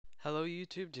Hello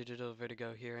YouTube, Digital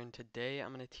Vertigo here, and today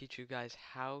I'm going to teach you guys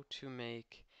how to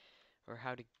make or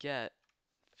how to get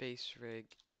Facerig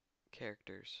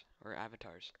characters or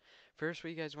avatars. First, what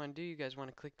you guys want to do, you guys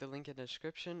want to click the link in the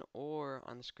description or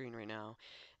on the screen right now,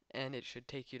 and it should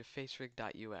take you to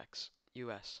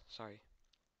facerig.ux. Sorry.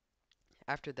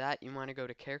 After that, you want to go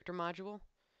to character module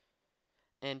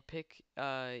and pick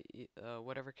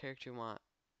whatever character you want.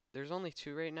 There's only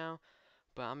two right now,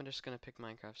 but I'm just going to pick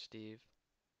Minecraft Steve.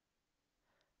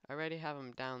 I already have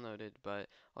them downloaded, but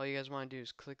all you guys want to do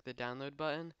is click the download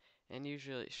button, and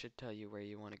usually it should tell you where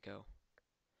you want to go.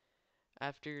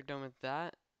 After you're done with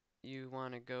that, you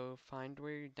want to go find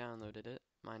where you downloaded it.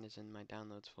 Mine is in my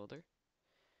downloads folder.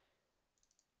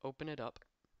 Open it up.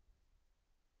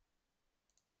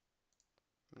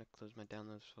 I'm going to close my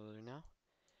downloads folder now.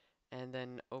 And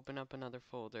then open up another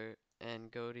folder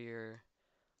and go to your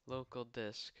local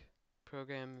disk.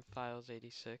 Program Files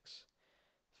 86.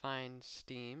 Find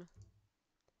Steam.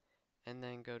 And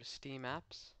then go to Steam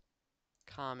Apps.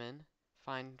 Common.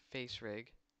 Find Facerig.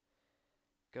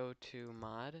 Go to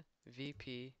Mod,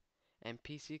 VP, and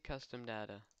PC Custom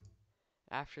Data.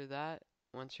 After that,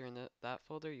 once you're in that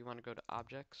folder, you want to go to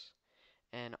Objects,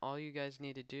 and all you guys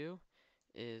need to do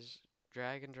is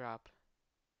drag and drop.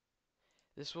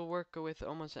 This will work with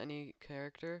almost any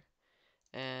character,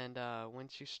 and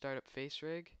once you start up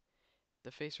Facerig,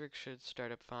 the Facerig should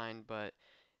start up fine, but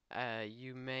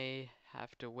you may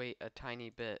have to wait a tiny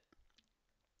bit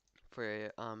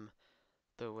for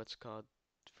the what's called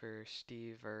for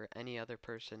Steve or any other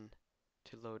person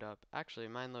to load up. Actually,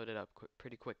 mine loaded up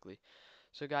pretty quickly.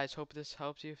 So guys, hope this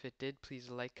helps you. If it did, please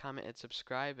like, comment, and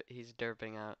subscribe. He's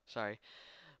derping out. Sorry.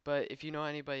 But if you know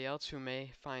anybody else who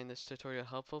may find this tutorial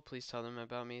helpful, please tell them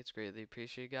about me. It's greatly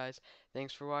appreciated, guys.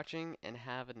 Thanks for watching, and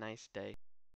have a nice day.